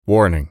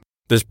Warning: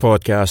 this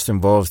podcast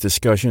involves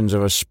discussions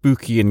of a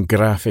spooky and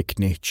graphic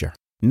nature,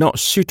 not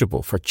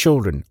suitable for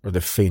children or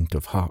the faint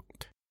of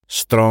heart.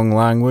 Strong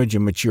language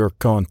and mature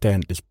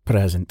content is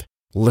present.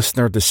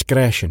 Listener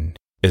discretion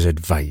is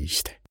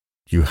advised.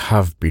 You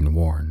have been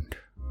warned.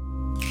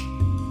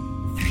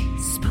 Three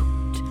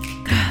spooked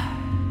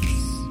girls.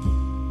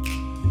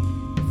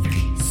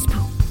 Three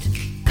spooked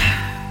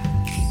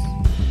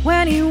girls.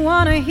 When you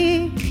want to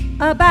hear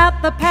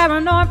about the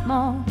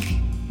paranormal,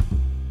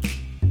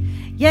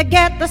 you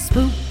get the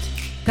spooked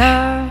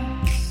girls.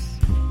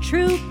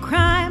 True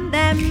crime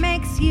that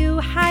makes you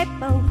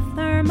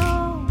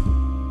hypothermal.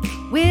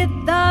 With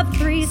the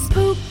three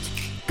spooked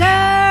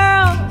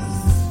girls.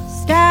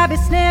 Stabby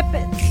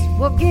snippets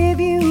will give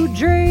you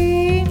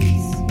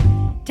dreams.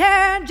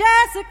 Tara and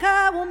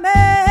Jessica will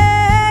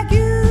make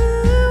you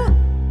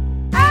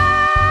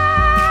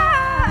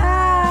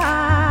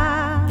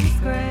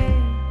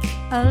scream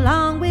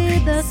along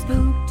with the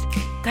spooked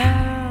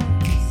girls.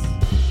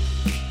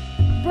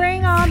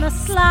 Bring on the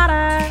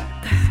slaughter.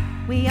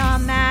 We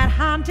on that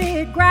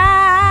haunted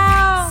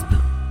ground.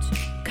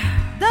 Spooked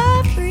girls.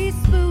 The three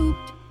spooked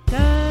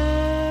girls.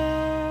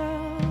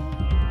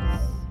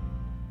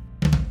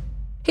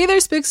 Hey there,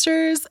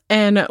 spooksters,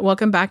 and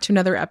welcome back to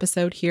another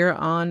episode here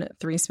on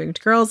Three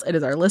Spooked Girls. It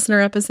is our listener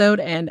episode,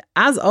 and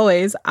as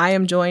always, I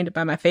am joined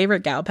by my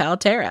favorite gal pal,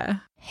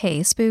 Tara.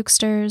 Hey,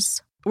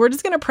 spooksters. We're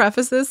just going to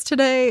preface this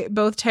today.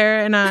 Both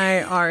Tara and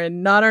I are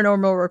in not our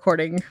normal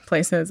recording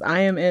places. I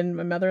am in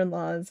my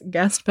mother-in-law's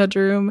guest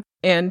bedroom,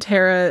 and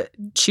Tara,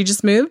 she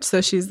just moved, so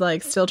she's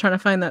like still trying to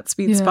find that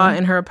sweet spot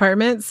in her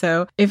apartment.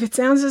 So if it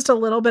sounds just a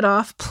little bit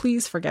off,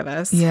 please forgive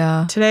us.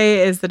 Yeah.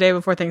 Today is the day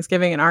before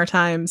Thanksgiving in our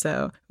time,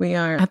 so we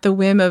are at the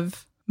whim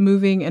of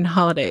moving and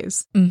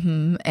holidays.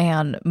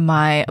 And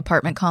my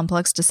apartment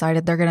complex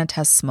decided they're going to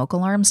test smoke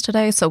alarms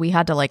today. So we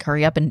had to like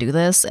hurry up and do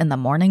this in the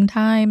morning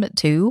time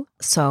too.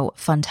 So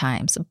fun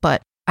times.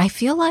 But I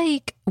feel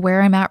like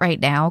where I'm at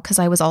right now, because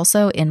I was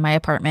also in my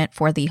apartment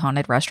for the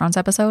haunted restaurants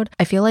episode,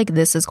 I feel like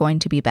this is going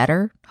to be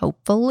better.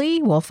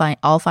 Hopefully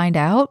I'll find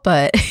out,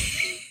 but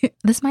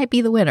this might be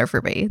the winner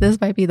for me.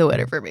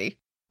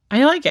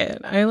 I like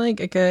it.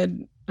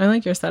 I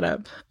like your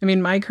setup. I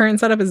mean, my current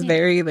setup is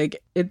very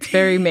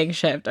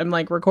makeshift. I'm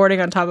like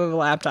recording on top of a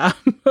laptop,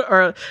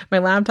 or my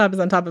laptop is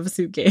on top of a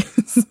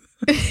suitcase.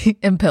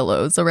 And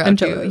pillows around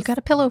you. You got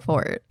a pillow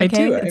for it.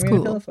 Okay? I do. It's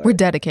cool. We're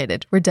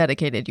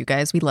dedicated, you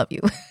guys. We love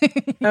you.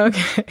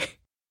 Okay.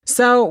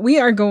 So we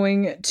are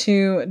going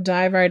to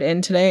dive right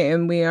in today,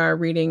 and we are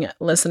reading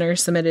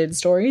listener-submitted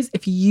stories.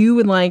 If you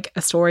would like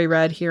a story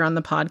read here on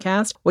the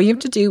podcast, what you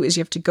have to do is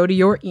you have to go to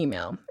your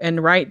email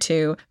and write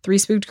to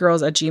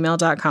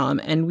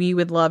threespookedgirls@gmail.com, and we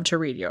would love to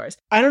read yours.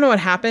 I don't know what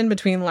happened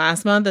between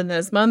last month and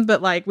this month,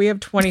 but like we have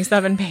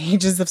 27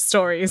 pages of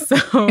stories,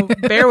 so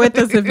bear with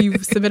us if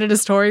you've submitted a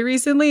story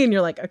recently and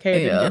you're like,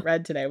 okay, it didn't get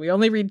read today. We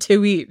only read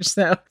 2 each,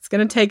 so it's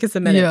going to take us a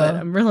minute, but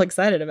I'm real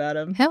excited about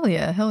them. Hell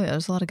yeah.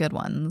 There's a lot of good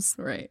ones.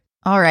 Right.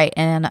 All right,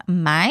 and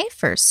my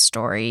first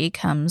story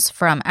comes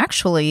from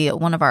actually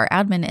one of our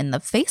admin in the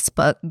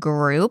Facebook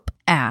group,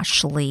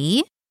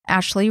 Ashley.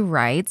 Ashley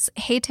writes,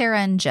 "Hey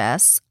Tara and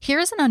Jess,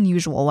 here's an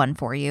unusual one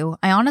for you.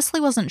 I honestly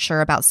wasn't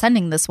sure about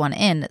sending this one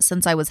in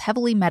since I was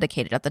heavily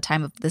medicated at the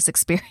time of this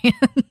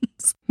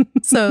experience.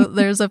 So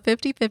there's a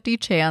 50-50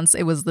 chance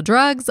it was the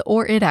drugs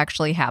or it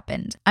actually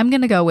happened. I'm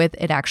going to go with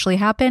it actually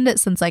happened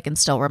since I can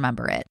still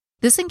remember it.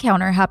 This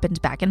encounter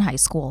happened back in high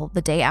school,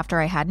 the day after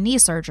I had knee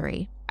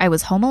surgery. I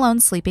was home alone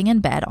sleeping in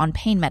bed on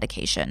pain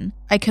medication.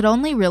 I could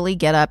only really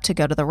get up to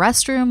go to the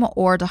restroom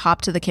or to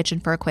hop to the kitchen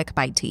for a quick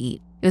bite to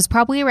eat. It was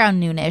probably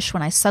around noonish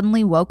when I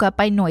suddenly woke up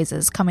by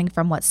noises coming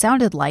from what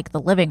sounded like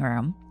the living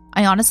room.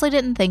 I honestly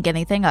didn't think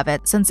anything of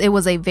it since it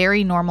was a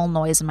very normal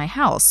noise in my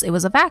house. It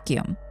was a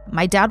vacuum.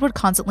 My dad would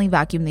constantly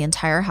vacuum the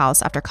entire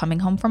house after coming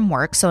home from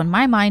work, so in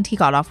my mind, he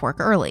got off work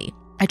early.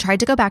 I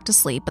tried to go back to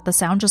sleep, but the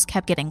sound just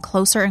kept getting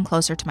closer and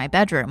closer to my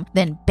bedroom.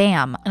 Then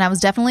bam, and I was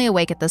definitely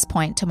awake at this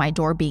point to my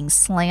door being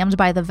slammed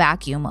by the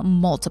vacuum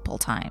multiple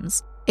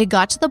times. It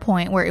got to the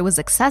point where it was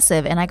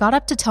excessive, and I got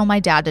up to tell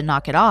my dad to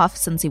knock it off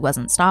since he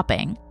wasn't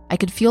stopping. I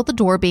could feel the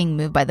door being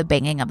moved by the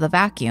banging of the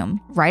vacuum.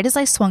 Right as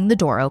I swung the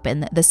door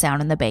open, the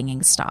sound and the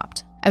banging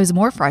stopped. I was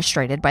more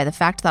frustrated by the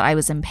fact that I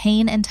was in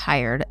pain and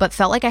tired, but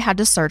felt like I had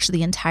to search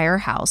the entire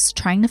house,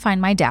 trying to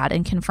find my dad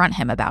and confront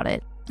him about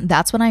it.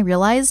 That's when I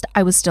realized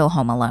I was still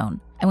home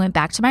alone. I went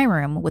back to my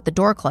room with the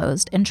door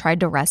closed and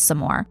tried to rest some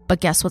more. But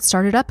guess what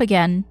started up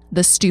again?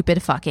 The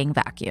stupid fucking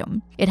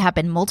vacuum. It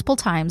happened multiple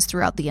times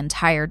throughout the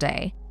entire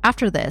day.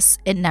 After this,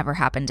 it never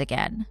happened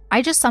again.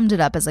 I just summed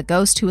it up as a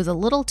ghost who was a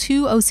little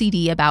too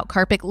OCD about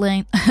carpet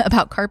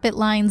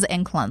lines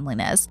and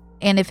cleanliness.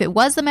 And if it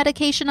was the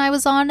medication I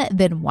was on,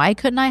 then why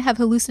couldn't I have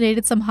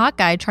hallucinated some hot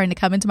guy trying to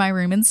come into my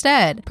room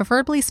instead?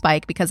 Preferably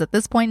Spike, because at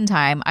this point in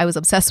time, I was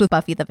obsessed with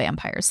Buffy the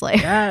Vampire Slayer.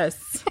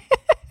 Yes.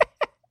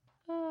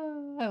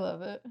 I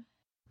love it.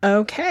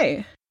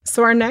 Okay.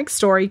 So our next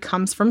story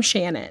comes from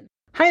Shannon.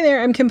 Hi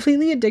there, I'm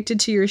completely addicted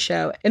to your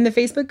show, and the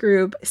Facebook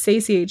group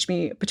satiates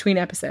me between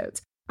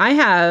episodes. I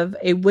have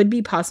a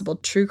would-be possible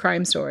true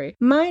crime story.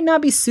 Might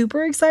not be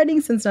super exciting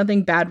since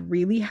nothing bad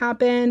really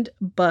happened,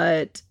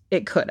 but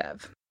it could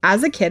have.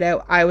 As a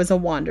kiddo, I was a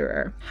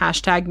wanderer.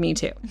 # me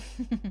too.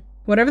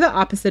 Whatever the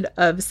opposite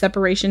of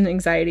separation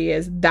anxiety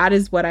is, that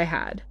is what I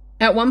had.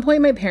 At one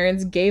point, my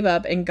parents gave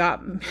up and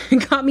got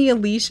me a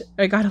leash.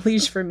 I got a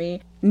leash for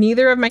me.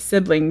 Neither of my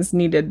siblings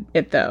needed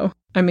it, though.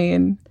 I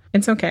mean,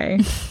 it's okay.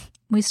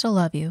 We still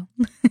love you.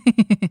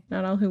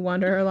 Not all who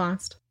wander are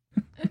lost.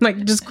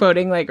 Like just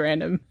quoting like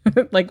random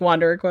like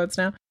wanderer quotes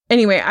now.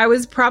 Anyway, I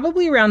was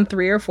probably around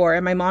 3 or 4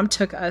 and my mom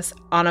took us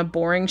on a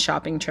boring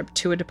shopping trip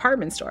to a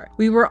department store.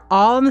 We were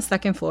all on the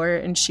 2nd floor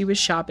and she was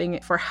shopping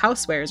for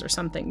housewares or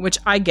something, which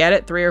I get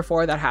at 3 or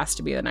 4. That has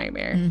to be a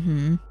nightmare.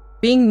 Mm-hmm.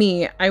 Being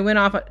me, I went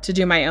off to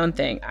do my own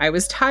thing. I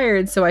was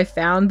tired, so I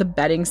found the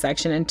bedding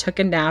section and took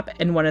a nap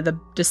in one of the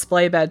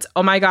display beds.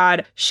 Oh my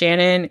God,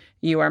 Shannon,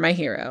 you are my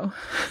hero.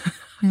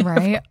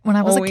 Right? When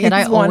I was a kid,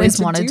 I always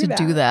wanted to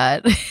do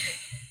that.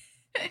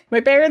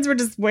 My parents were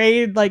just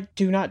like,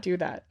 do not do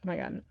that. Oh my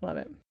God, I love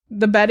it.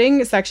 The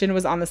bedding section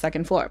was on the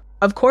 2nd floor.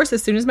 Of course,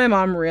 as soon as my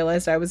mom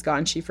realized I was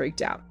gone, she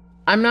freaked out.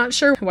 I'm not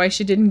sure why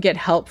she didn't get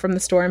help from the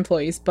store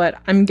employees, but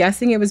I'm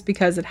guessing it was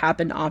because it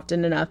happened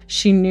often enough.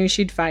 She knew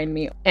she'd find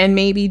me and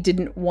maybe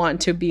didn't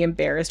want to be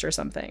embarrassed or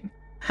something.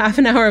 Half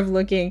an hour of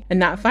looking and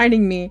not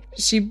finding me,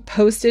 she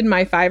posted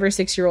my 5 or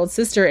 6-year-old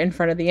sister in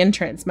front of the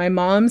entrance. My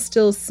mom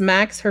still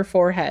smacks her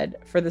forehead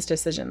for this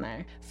decision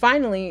there.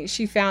 Finally,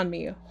 she found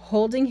me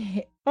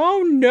holding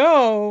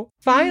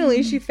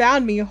she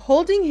found me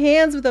holding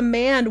hands with a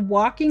man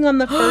walking on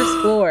the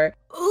 1st floor.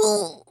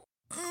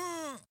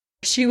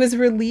 She was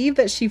relieved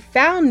that she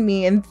found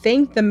me and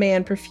thanked the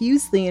man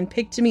profusely and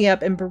picked me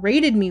up and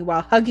berated me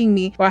while hugging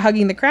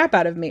the crap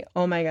out of me.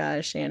 Oh my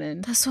gosh,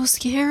 Shannon. That's so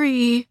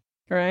scary.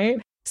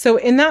 Right? So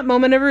in that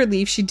moment of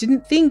relief, she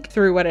didn't think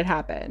through what had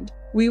happened.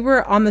 We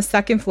were on the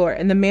 2nd floor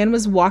and the man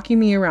was walking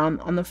me around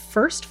on the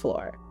 1st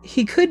floor.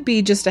 He could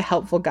be just a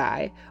helpful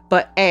guy,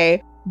 but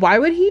A, why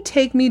would he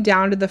take me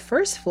down to the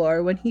 1st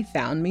floor when he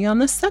found me on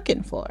the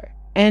 2nd floor?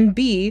 And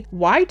B,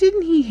 why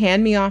didn't he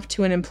hand me off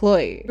to an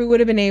employee who would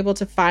have been able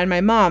to find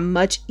my mom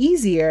much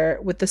easier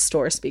with the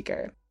store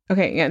speaker?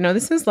 Okay, yeah, no,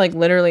 this is like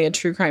literally a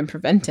true crime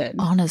prevented.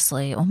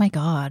 Honestly, oh my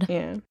God.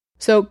 Yeah.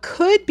 So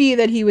could be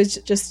that he was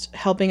just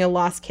helping a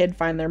lost kid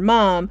find their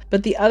mom,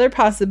 but the other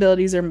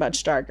possibilities are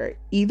much darker.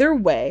 Either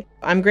way,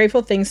 I'm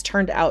grateful things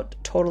turned out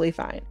totally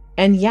fine.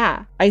 And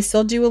yeah, I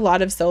still do a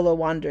lot of solo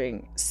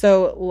wandering.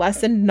 So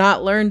lesson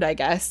not learned, I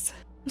guess.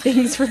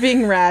 Thanks for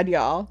being rad,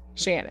 y'all.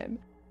 Shannon.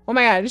 Oh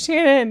my God,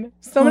 Shannon,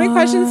 so many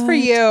questions for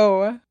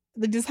you.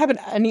 Did this happen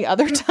any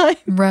other time?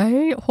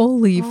 Right?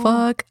 Holy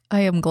fuck.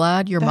 I am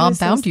glad your mom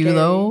found you,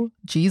 though.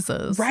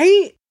 Jesus.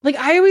 Right? Like,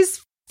 I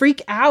always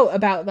freak out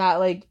about that,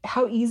 like,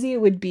 how easy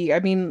it would be. I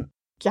mean,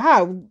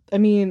 yeah. I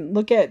mean,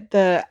 look at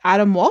the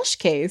Adam Walsh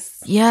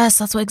case. Yes,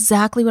 that's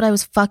exactly what I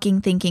was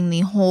fucking thinking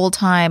the whole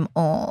time.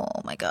 Oh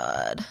my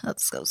God.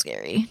 That's so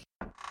scary.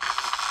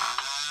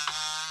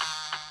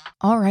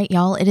 All right,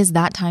 y'all, it is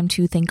that time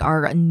to thank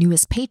our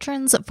newest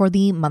patrons for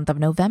the month of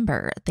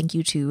November. Thank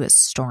you to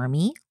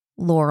Stormy,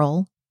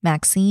 Laurel,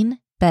 Maxine,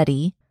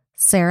 Betty,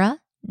 Sarah,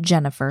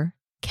 Jennifer,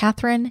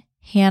 Catherine,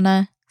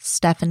 Hannah,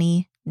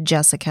 Stephanie,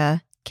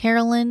 Jessica,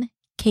 Carolyn,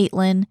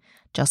 Caitlin,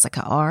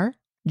 Jessica R.,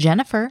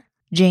 Jennifer,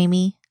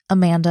 Jamie,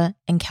 Amanda,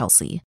 and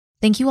Kelsey.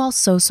 Thank you all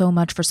so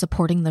much for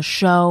supporting the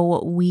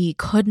show. We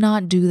could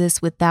not do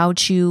this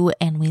without you,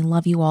 and we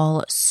love you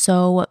all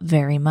so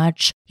very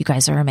much. You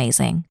guys are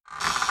amazing.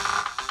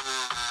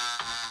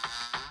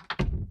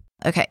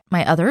 Okay,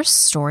 my other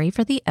story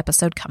for the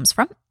episode comes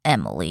from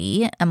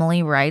Emily.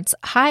 Emily writes,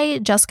 "Hi,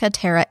 Jessica,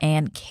 Tara,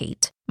 and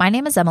Kate. My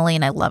name is Emily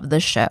and I love the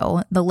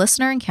show. The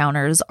listener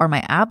encounters are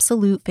my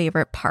absolute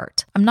favorite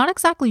part. I'm not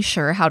exactly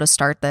sure how to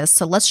start this,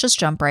 so let's just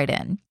jump right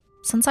in.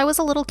 Since I was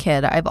a little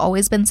kid, I've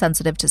always been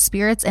sensitive to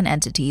spirits and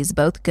entities,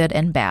 both good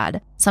and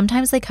bad.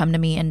 Sometimes they come to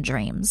me in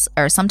dreams,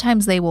 or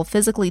sometimes they will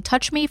physically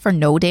touch me for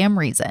no damn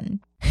reason.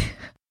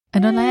 I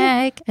don't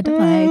like.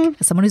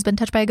 As someone who's been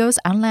touched by a ghost,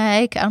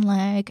 I don't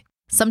like.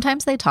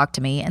 Sometimes they talk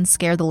to me and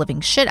scare the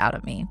living shit out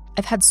of me.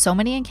 I've had so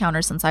many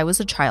encounters since I was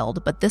a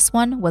child, but this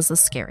one was the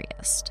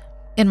scariest.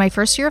 In my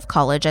first year of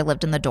college, I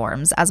lived in the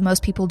dorms, as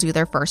most people do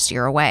their first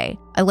year away.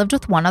 I lived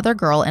with one other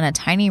girl in a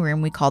tiny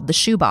room we called the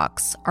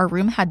shoebox. Our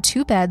room had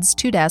 2 beds,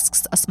 2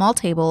 desks, a small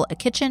table, a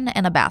kitchen,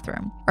 and a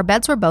bathroom. Our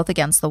beds were both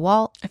against the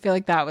wall. I feel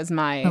like that was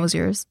my... That was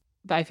yours?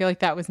 I feel like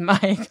that was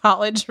my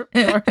college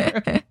room.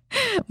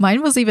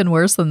 Mine was even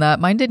worse than that.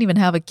 Mine didn't even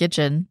have a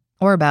kitchen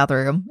or a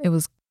bathroom. It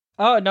was...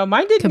 Oh, no,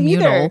 mine didn't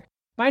communal. Either.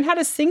 Mine had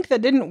a sink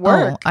that didn't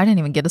work. Oh, I didn't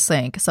even get a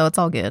sink, so it's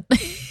all good.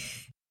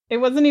 It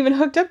wasn't even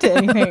hooked up to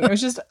anything. It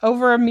was just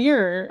over a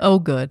mirror. Oh,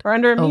 good. Or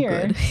under a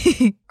mirror.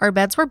 Good. Our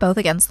beds were both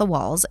against the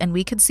walls, and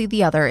we could see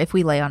the other if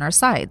we lay on our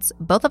sides.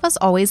 Both of us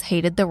always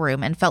hated the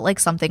room and felt like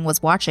something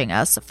was watching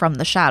us from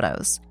the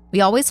shadows.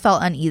 We always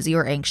felt uneasy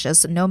or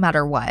anxious, no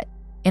matter what.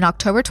 In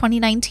October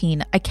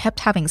 2019, I kept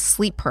having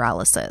sleep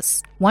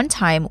paralysis. One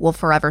time will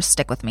forever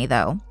stick with me,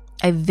 though.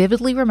 I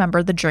vividly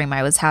remember the dream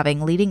I was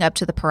having leading up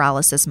to the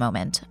paralysis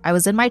moment. I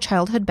was in my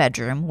childhood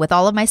bedroom with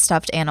all of my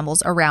stuffed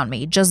animals around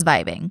me, just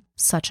vibing.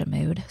 Such a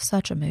mood.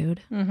 Such a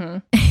mood.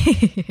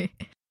 Mm-hmm.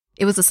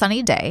 It was a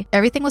sunny day.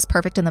 Everything was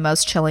perfect in the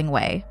most chilling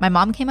way. My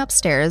mom came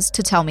upstairs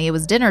to tell me it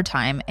was dinner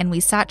time, and we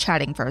sat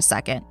chatting for a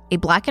second. A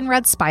black and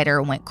red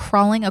spider went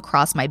crawling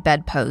across my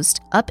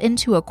bedpost up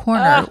into a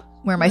corner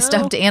where my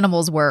stuffed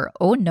animals were.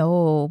 Oh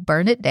no,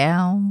 burn it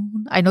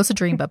down. I know it's a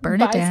dream, but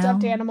burn it down. Buy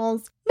stuffed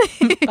animals.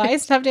 Buy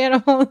stuffed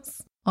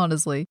animals.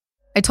 Honestly.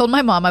 I told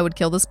my mom I would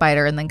kill the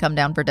spider and then come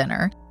down for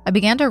dinner. I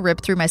began to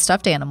rip through my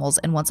stuffed animals,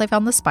 and once I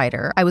found the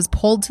spider, I was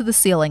pulled to the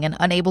ceiling and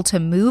unable to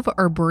move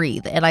or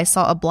breathe, and I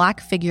saw a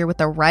black figure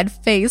with a red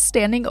face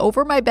standing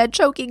over my bed,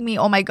 choking me.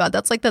 Oh my God,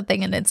 that's like the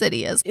thing in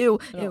Insidious. Ew,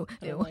 ew,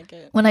 ew. Like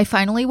it. When I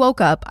finally woke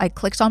up, I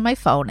clicked on my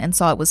phone and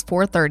saw it was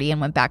 4:30 and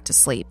went back to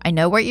sleep. I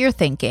know what you're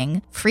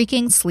thinking.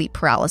 Freaking sleep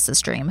paralysis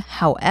dream.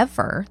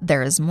 However,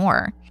 there is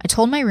more. I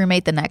told my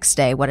roommate the next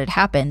day what had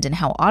happened and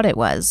how odd it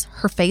was.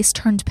 Her face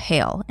turned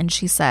pale, and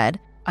she said,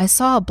 I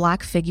saw a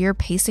black figure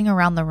pacing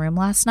around the room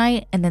last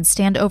night and then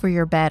stand over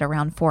your bed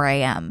around 4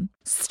 a.m.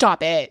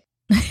 Stop it.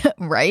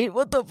 Right?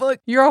 What the fuck?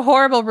 You're a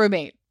horrible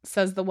roommate,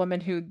 says the woman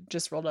who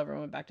just rolled over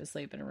and went back to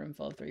sleep in a room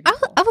full of 3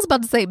 people. I was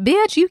about to say,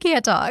 bitch, you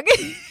can't talk.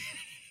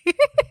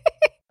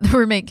 The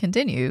roommate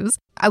continues.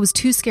 I was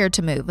too scared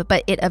to move,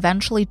 but it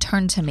eventually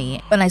turned to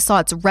me and I saw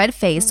its red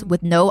face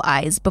with no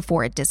eyes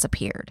before it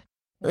disappeared.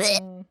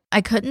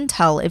 I couldn't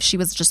tell if she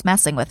was just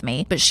messing with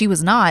me, but she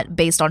was not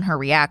based on her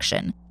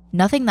reaction.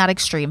 Nothing that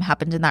extreme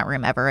happened in that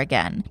room ever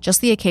again, just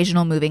the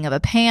occasional moving of a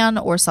pan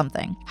or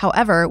something.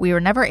 However, we were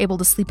never able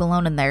to sleep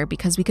alone in there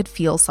because we could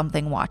feel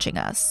something watching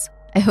us.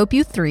 I hope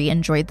you 3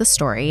 enjoyed the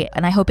story,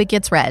 and I hope it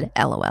gets read,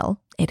 LOL.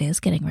 It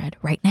is getting read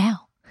right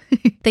now.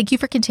 Thank you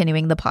for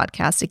continuing the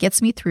podcast. It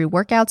gets me through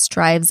workouts,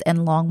 drives,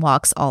 and long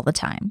walks all the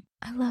time.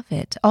 I love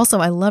it.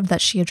 Also, I love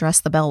that she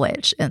addressed the Bell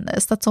Witch in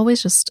this. That's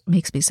always just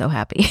makes me so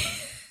happy.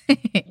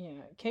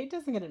 Yeah, Kate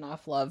doesn't get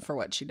enough love for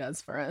what she does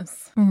for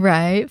us.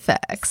 Right, I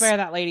facts. swear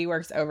that lady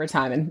works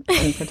overtime in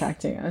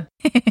protecting us.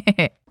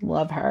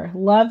 Love her.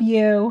 Love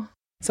you.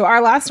 So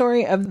our last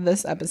story of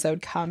this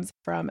episode comes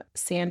from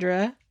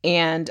Sandra.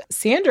 And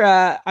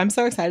Sandra, I'm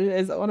so excited,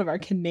 is one of our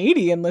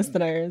Canadian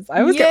listeners. I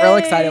always get real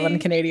excited when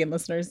Canadian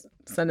listeners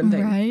send in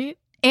things. Right.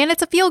 And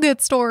it's a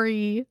feel-good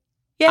story.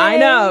 Yay. I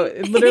know.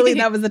 Literally,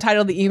 that was the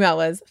title of the email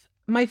was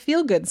my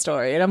feel-good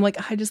story. And I'm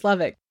like, I just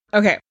love it.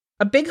 Okay.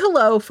 A big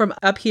hello from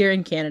up here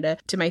in Canada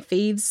to my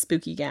faves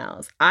spooky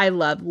gals. I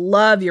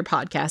love your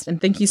podcast,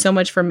 and thank you so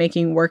much for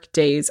making work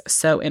days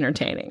so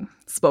entertaining.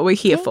 It's what we're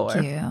here for.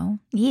 Thank you.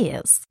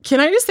 Yes. Can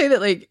I just say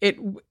that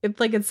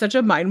it's such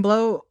a mind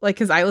blow, like,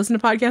 because I listen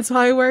to podcasts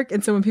while I work,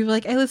 and so when people are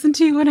like, I listen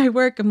to you when I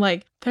work, I'm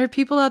like, there are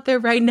people out there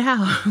right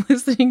now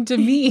listening to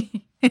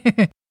me.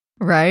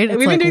 Right?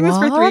 We've been doing this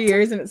for 3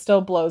 years, and it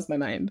still blows my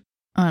mind.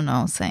 Oh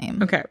no,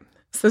 same. Okay,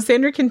 so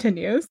Sandra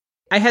continues.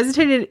 I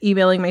hesitated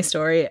emailing my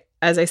story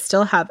as I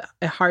still have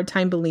a hard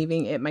time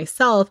believing it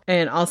myself,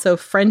 and also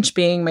French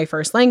being my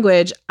first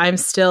language, I'm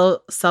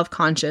still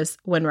self-conscious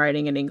when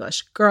writing in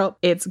English. Girl,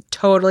 it's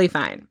totally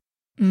fine.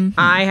 Mm-hmm.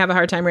 I have a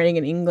hard time writing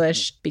in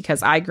English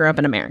because I grew up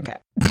in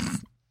America.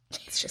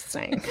 It's just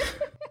saying.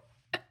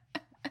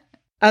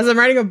 As I'm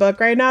writing a book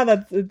right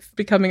now, it's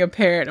becoming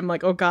apparent. I'm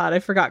like, oh God, I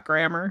forgot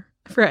grammar.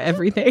 I forgot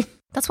everything.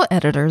 That's what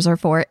editors are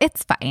for.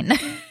 It's fine.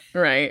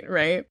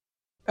 Right.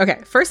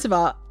 Okay, first of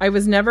all, I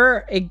was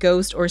never a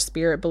ghost or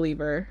spirit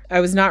believer. I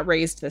was not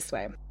raised this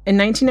way. In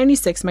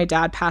 1996, my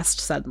dad passed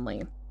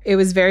suddenly. It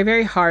was very,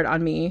 very hard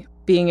on me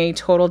being a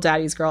total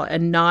daddy's girl,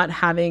 and not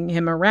having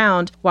him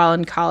around while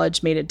in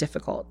college made it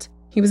difficult.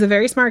 He was a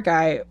very smart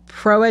guy,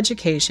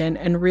 pro-education,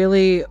 and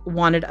really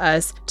wanted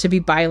us to be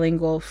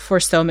bilingual for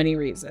so many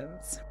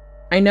reasons.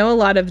 I know a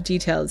lot of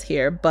details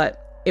here, but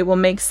it will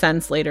make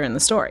sense later in the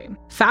story.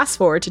 Fast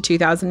forward to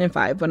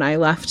 2005 when I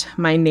left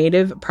my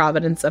native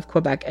province of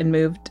Quebec and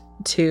moved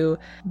to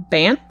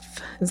Banff.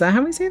 Is that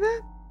how we say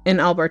that? In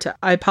Alberta.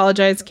 I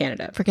apologize,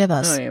 Canada. Forgive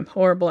us. I am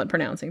horrible at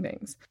pronouncing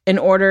things. In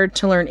order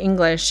to learn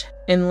English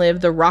and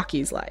live the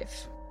Rockies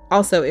life.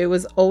 Also, it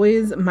was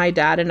always my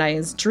dad and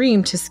I's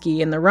dream to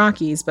ski in the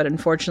Rockies, but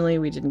unfortunately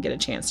we didn't get a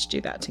chance to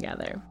do that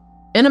together.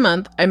 In a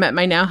month, I met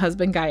my now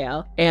husband,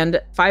 Gael,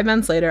 and 5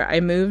 months later, I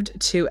moved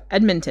to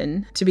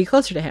Edmonton to be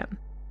closer to him.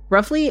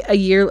 Roughly a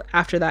year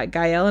after that,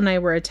 Gael and I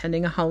were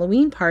attending a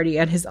Halloween party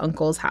at his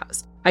uncle's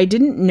house. I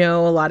didn't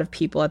know a lot of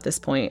people at this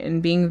point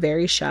and being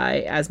very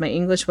shy as my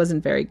English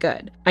wasn't very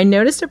good. I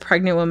noticed a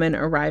pregnant woman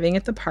arriving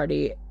at the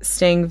party,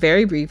 staying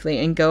very briefly,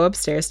 and go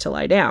upstairs to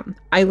lie down.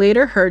 I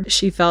later heard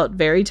she felt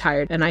very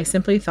tired, and I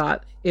simply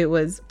thought it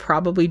was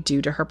probably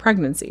due to her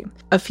pregnancy.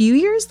 A few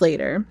years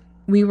later,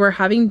 we were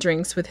having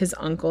drinks with his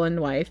uncle and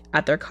wife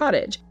at their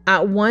cottage.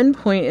 At one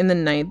point in the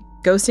night,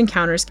 ghost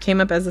encounters came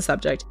up as a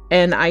subject,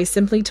 and I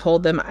simply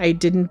told them I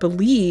didn't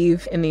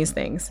believe in these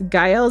things.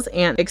 Gael's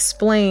aunt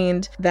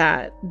explained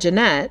that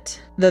Jeanette,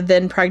 the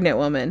then pregnant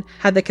woman,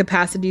 had the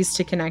capacities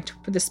to connect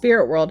with the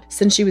spirit world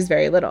since she was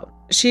very little.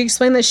 She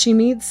explained that she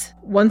meets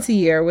once a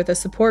year with a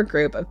support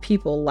group of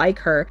people like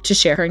her to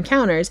share her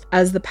encounters,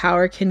 as the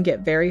power can get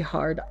very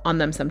hard on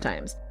them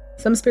sometimes.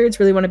 Some spirits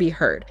really want to be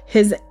heard.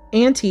 His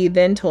auntie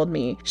then told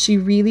me she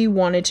really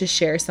wanted to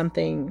share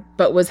something,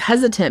 but was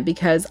hesitant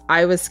because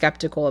I was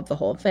skeptical of the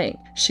whole thing.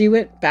 She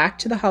went back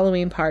to the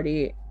Halloween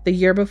party the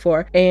year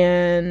before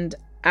and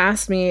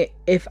asked me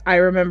if I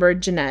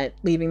remembered Jeanette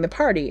leaving the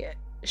party.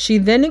 She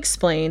then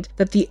explained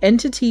that the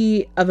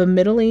entity of a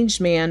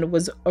middle-aged man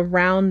was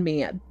around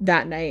me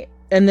that night,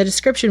 and the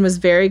description was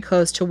very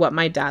close to what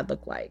my dad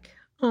looked like.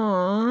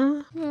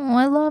 Aww. Oh,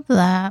 I love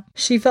that.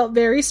 She felt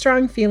very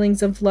strong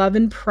feelings of love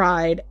and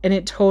pride, and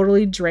it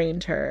totally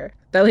drained her.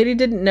 That lady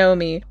didn't know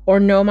me or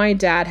know my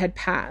dad had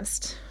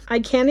passed. I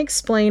can't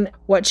explain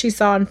what she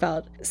saw and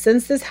felt.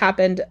 Since this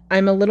happened,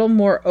 I'm a little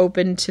more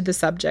open to the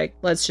subject,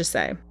 let's just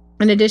say.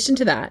 In addition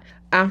to that,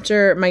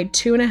 after my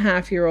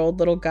 2.5-year-old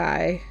little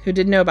guy, who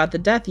didn't know about the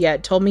death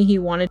yet, told me he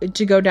wanted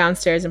to go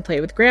downstairs and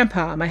play with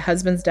Grandpa, my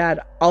husband's dad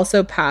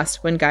also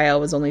passed when Gael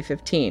was only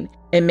 15.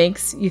 It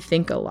makes you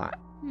think a lot.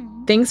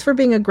 Thanks for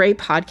being a great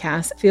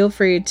podcast. Feel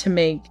free to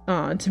make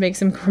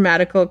some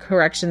grammatical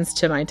corrections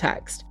to my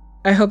text.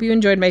 I hope you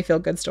enjoyed my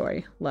feel-good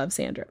story. Love,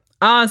 Sandra.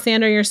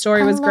 Sandra, your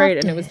story was great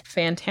and it was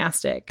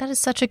fantastic. That is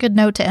such a good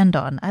note to end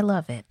on. I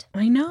love it.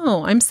 I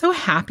know. I'm so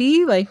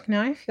happy. Like,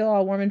 now I feel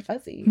all warm and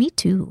fuzzy. Me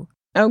too.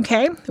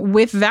 Okay,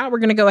 with that, we're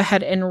going to go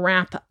ahead and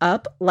wrap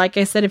up. Like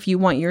I said, if you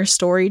want your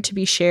story to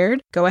be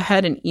shared, go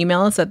ahead and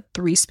email us at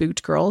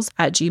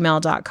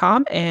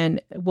 3spookedgirls@gmail.com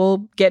and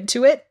we'll get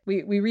to it.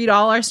 We read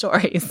all our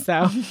stories,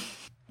 so...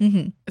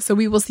 So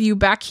we will see you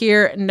back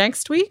here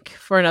next week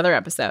for another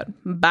episode.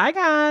 Bye,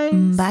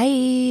 guys.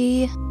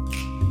 Bye.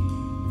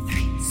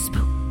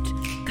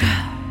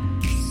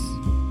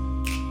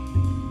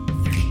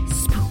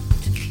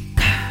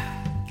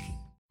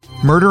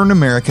 Murder in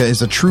America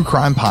is a true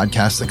crime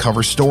podcast that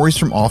covers stories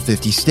from all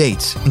 50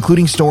 states,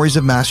 including stories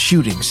of mass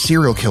shootings,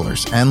 serial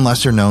killers, and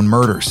lesser-known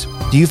murders.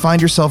 Do you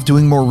find yourself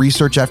doing more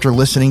research after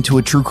listening to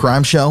a true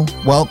crime show?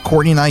 Well,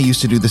 Courtney and I used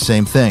to do the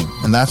same thing,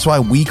 and that's why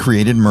we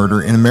created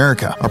Murder in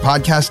America. Our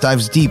podcast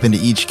dives deep into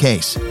each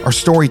case. Our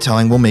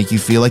storytelling will make you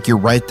feel like you're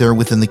right there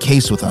within the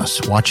case with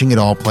us, watching it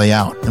all play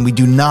out, and we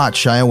do not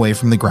shy away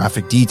from the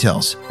graphic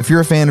details. If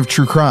you're a fan of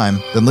true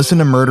crime, then listen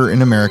to Murder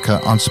in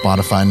America on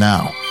Spotify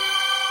now.